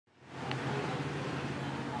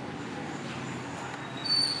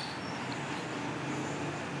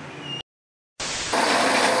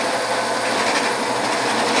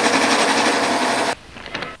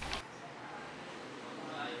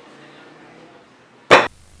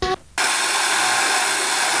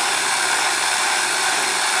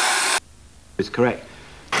is correct.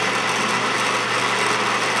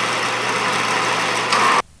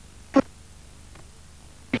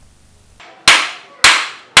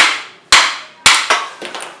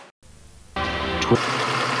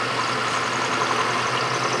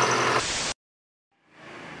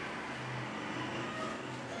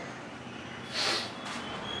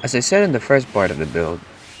 As I said in the first part of the build,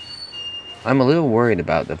 I'm a little worried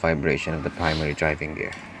about the vibration of the primary driving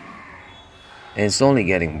gear, and it's only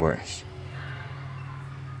getting worse.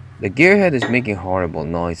 The gearhead is making horrible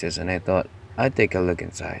noises and I thought I'd take a look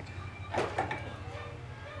inside.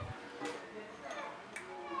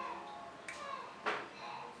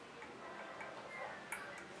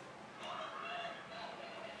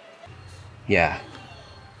 Yeah,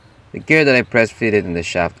 the gear that I press fitted in the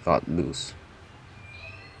shaft got loose.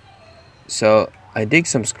 So I dig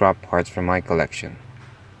some scrap parts from my collection.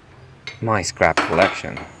 My scrap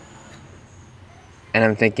collection. And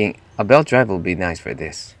I'm thinking a belt drive will be nice for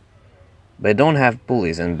this. But I don't have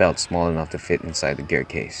pulleys and belts small enough to fit inside the gear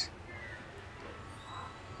case.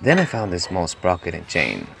 Then I found this small sprocket and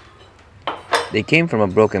chain. They came from a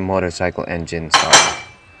broken motorcycle engine starter.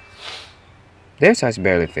 Their size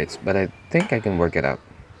barely fits, but I think I can work it out.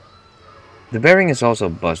 The bearing is also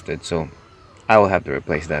busted, so I will have to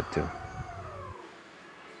replace that too.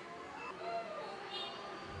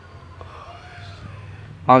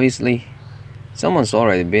 Obviously, someone's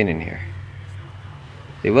already been in here.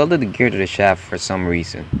 They welded the gear to the shaft for some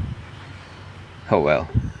reason. Oh well,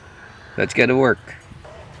 let's get to work.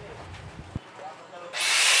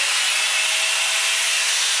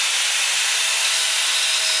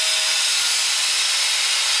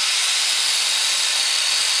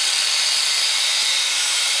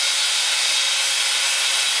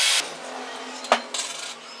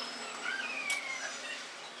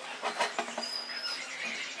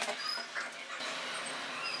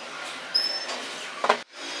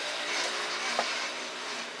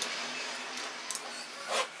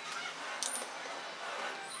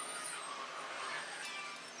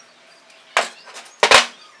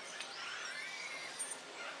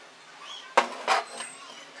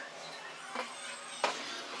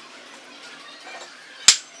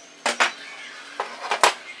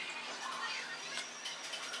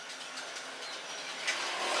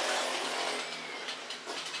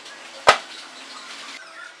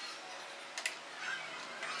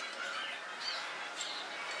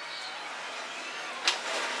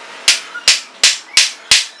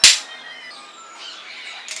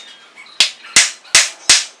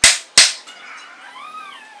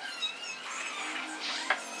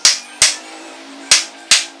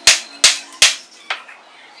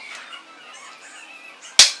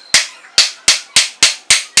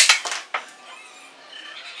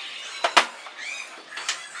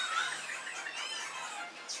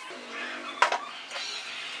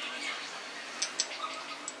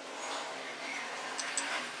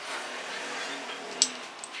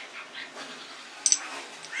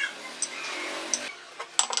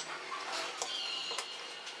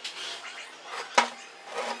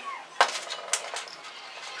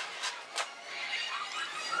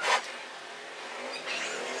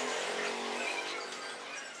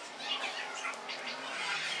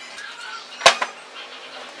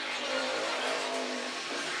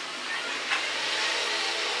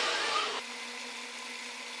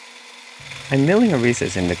 I'm milling a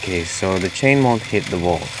recess in the case so the chain won't hit the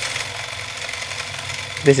wall.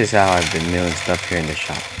 This is how I've been milling stuff here in the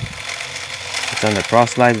shop. It's on the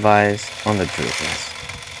cross-slide vise on the drill press.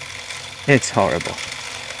 It's horrible.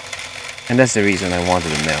 And that's the reason I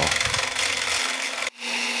wanted to mill.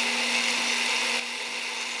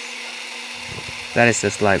 That is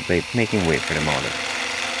the slide plate making way for the motor.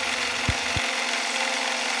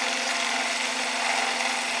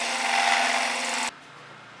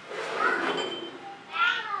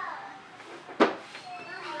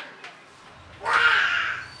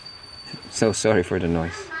 So sorry for the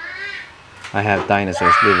noise. I have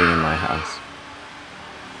dinosaurs living in my house.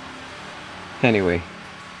 Anyway,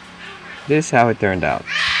 this is how it turned out.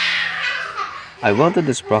 I welded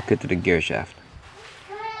the sprocket to the gear shaft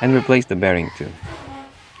and replaced the bearing too.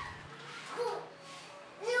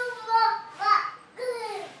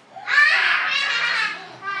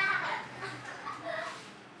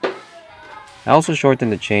 I also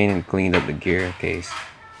shortened the chain and cleaned up the gear case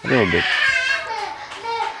a little bit.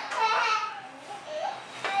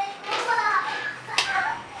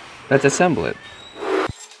 Let's assemble it.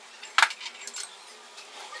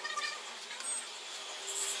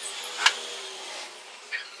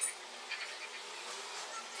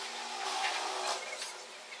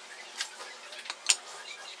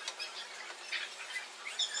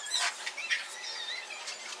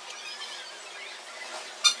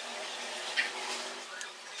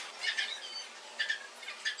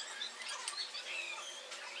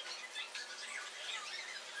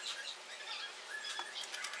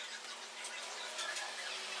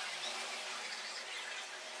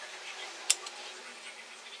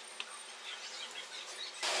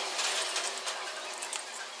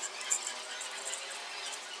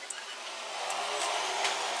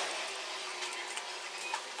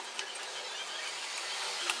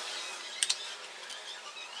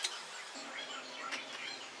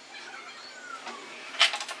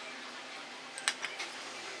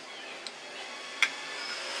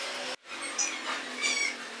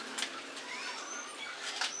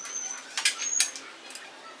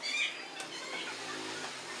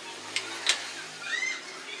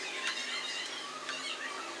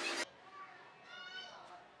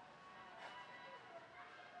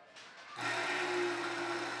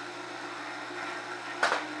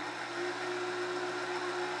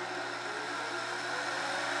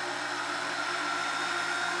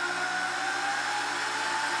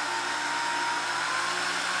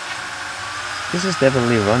 This is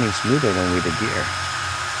definitely running smoother than with the gear.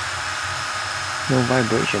 No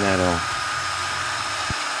vibration at all.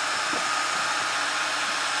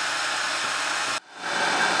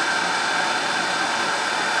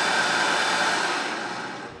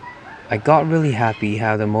 I got really happy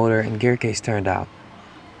how the motor and gear case turned out.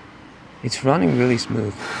 It's running really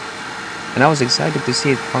smooth, and I was excited to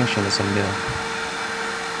see it function as a mill.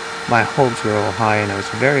 My hopes were all high and I was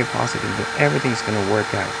very positive that everything's gonna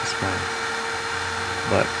work out as planned.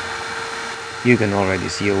 But you can already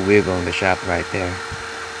see a wiggle in the shaft right there.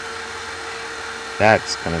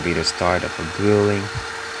 That's gonna be the start of a grueling,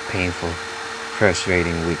 painful,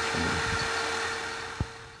 frustrating week for me.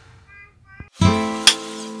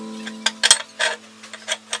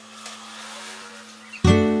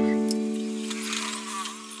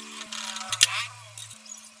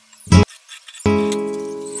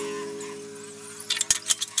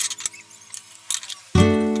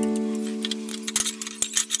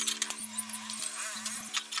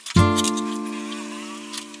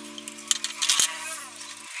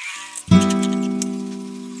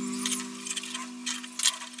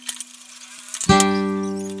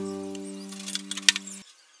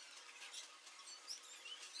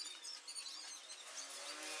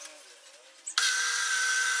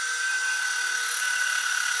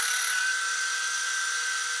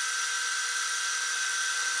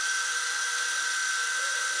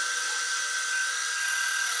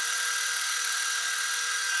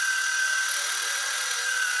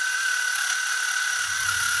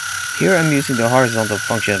 Here I'm using the horizontal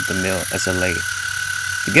function of the mill as a lathe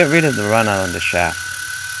to get rid of the runout on the shaft.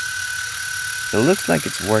 It looks like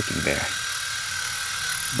it's working there,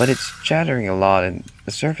 but it's chattering a lot and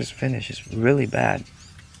the surface finish is really bad.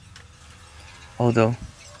 Although,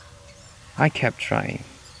 I kept trying.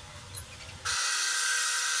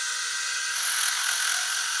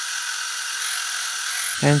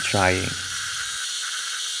 And trying.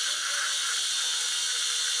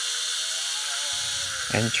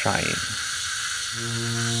 And trying.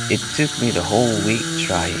 It took me the whole week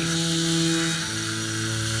trying.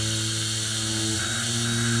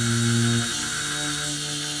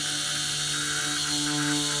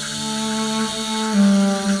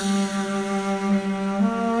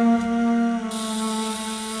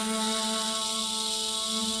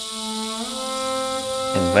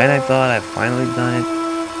 And when I thought I'd finally done it,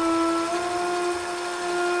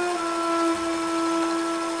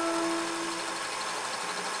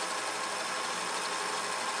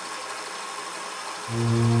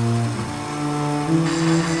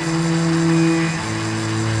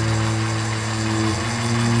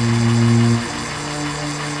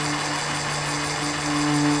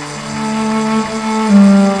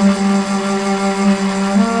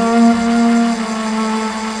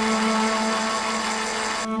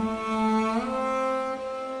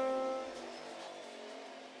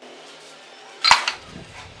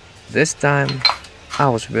 this time I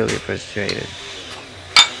was really frustrated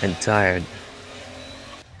and tired.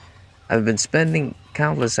 I've been spending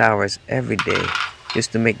countless hours every day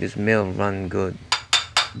just to make this mill run good.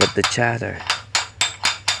 But the chatter,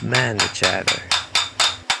 man, the chatter.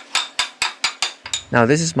 Now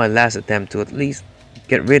this is my last attempt to at least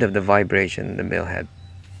get rid of the vibration in the mill head.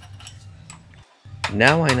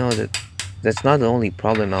 Now I know that that's not the only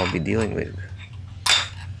problem I'll be dealing with.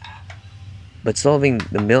 But solving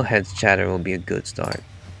the mill head's chatter will be a good start.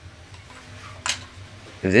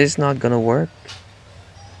 If this is not gonna work,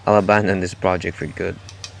 I'll abandon this project for good.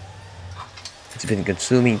 It's been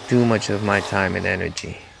consuming too much of my time and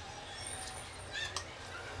energy.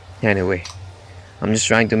 Anyway, I'm just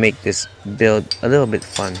trying to make this build a little bit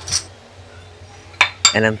fun.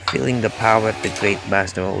 And I'm feeling the power of the great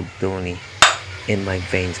master old Tony in my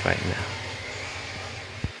veins right now.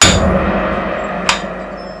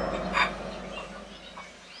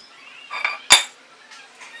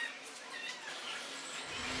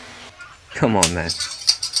 Come on, man.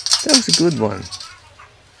 That was a good one.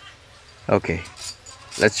 Okay,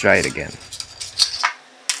 let's try it again.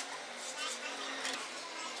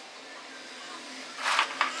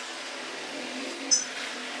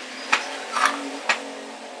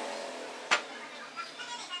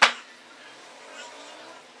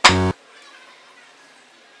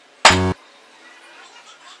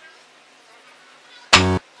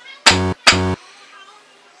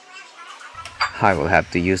 I will have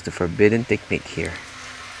to use the forbidden technique here.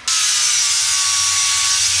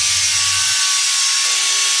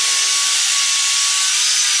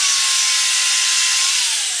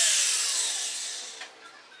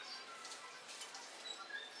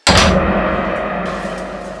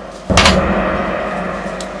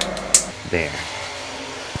 There.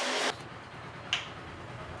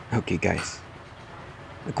 Okay guys,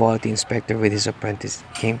 the quality inspector with his apprentice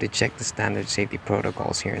came to check the standard safety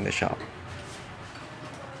protocols here in the shop.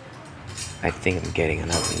 I think I'm getting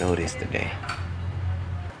another notice today.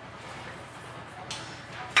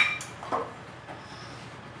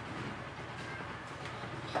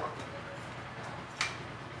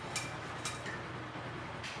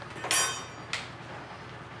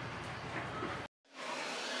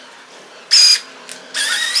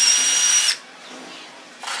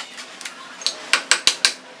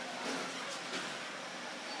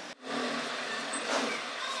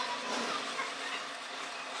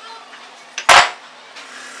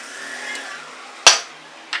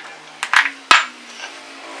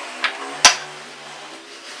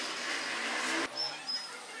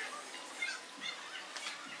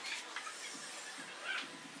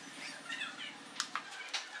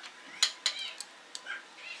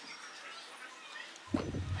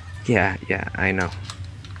 Yeah, I know.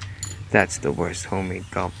 That's the worst homemade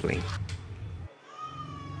coupling.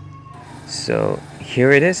 So,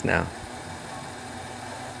 here it is now.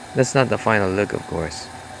 That's not the final look, of course.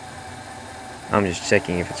 I'm just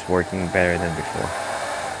checking if it's working better than before.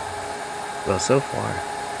 Well, so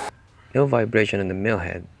far, no vibration in the mill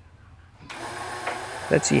head.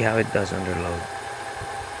 Let's see how it does under load.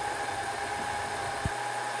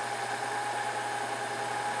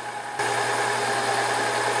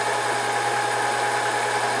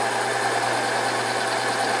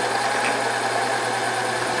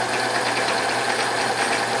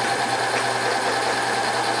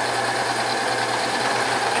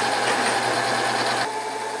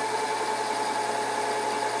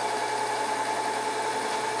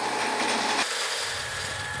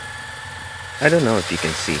 I don't know if you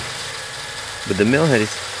can see, but the mill head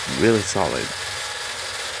is really solid.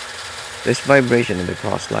 There's vibration in the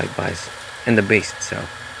cross slide vise and the base itself,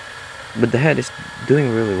 but the head is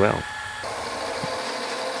doing really well.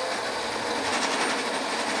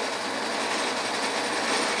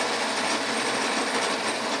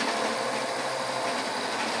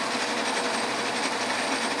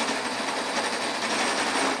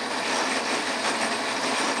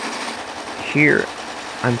 Here,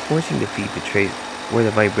 I'm forcing the feet to trace where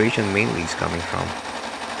the vibration mainly is coming from.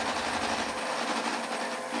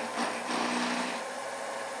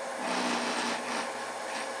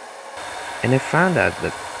 And I found out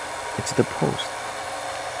that it's the post.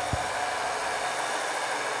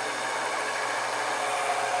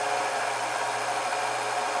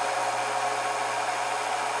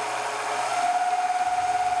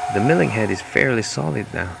 The milling head is fairly solid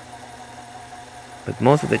now, but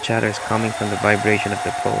most of the chatter is coming from the vibration of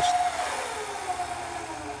the post.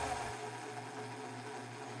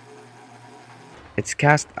 It's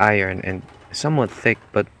cast iron and somewhat thick,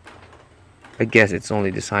 but I guess it's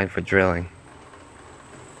only designed for drilling.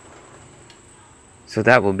 So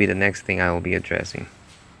that will be the next thing I will be addressing.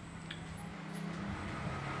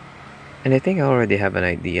 And I think I already have an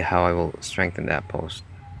idea how I will strengthen that post.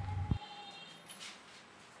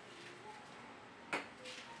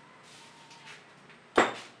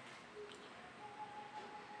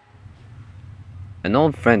 An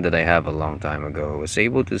old friend that I have a long time ago was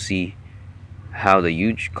able to see how the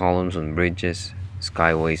huge columns on bridges,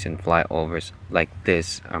 skyways, and flyovers like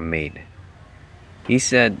this are made. He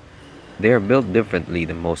said they are built differently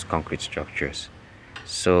than most concrete structures,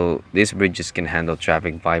 so these bridges can handle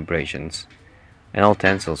traffic vibrations and all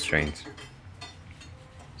tensile strains.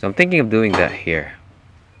 So I'm thinking of doing that here.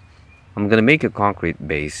 I'm gonna make a concrete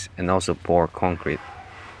base and also pour concrete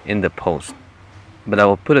in the post, but I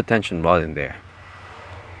will put a tension rod in there.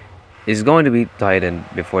 It's going to be tightened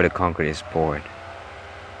before the concrete is poured.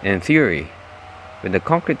 In theory, when the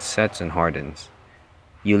concrete sets and hardens,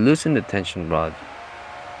 you loosen the tension rod.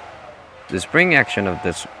 The spring action of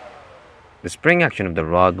the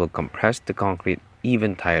rod will compress the concrete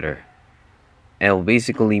even tighter, and will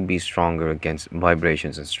basically be stronger against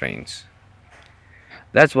vibrations and strains.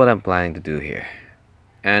 That's what I'm planning to do here,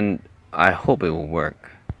 and I hope it will work.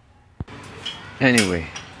 Anyway,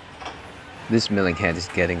 this milling head is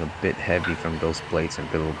getting a bit heavy from those plates and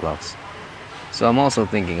pillow blocks, so I'm also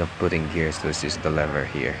thinking of putting gears to assist the lever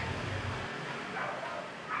here.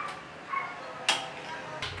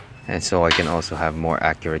 And so I can also have more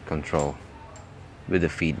accurate control with the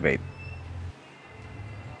feed rate.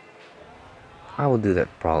 I will do that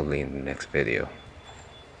probably in the next video.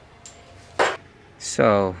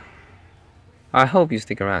 So, I hope you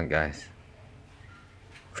stick around, guys.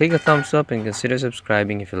 Click a thumbs up and consider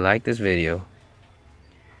subscribing if you like this video.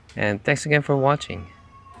 And thanks again for watching.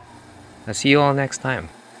 I'll see you all next time.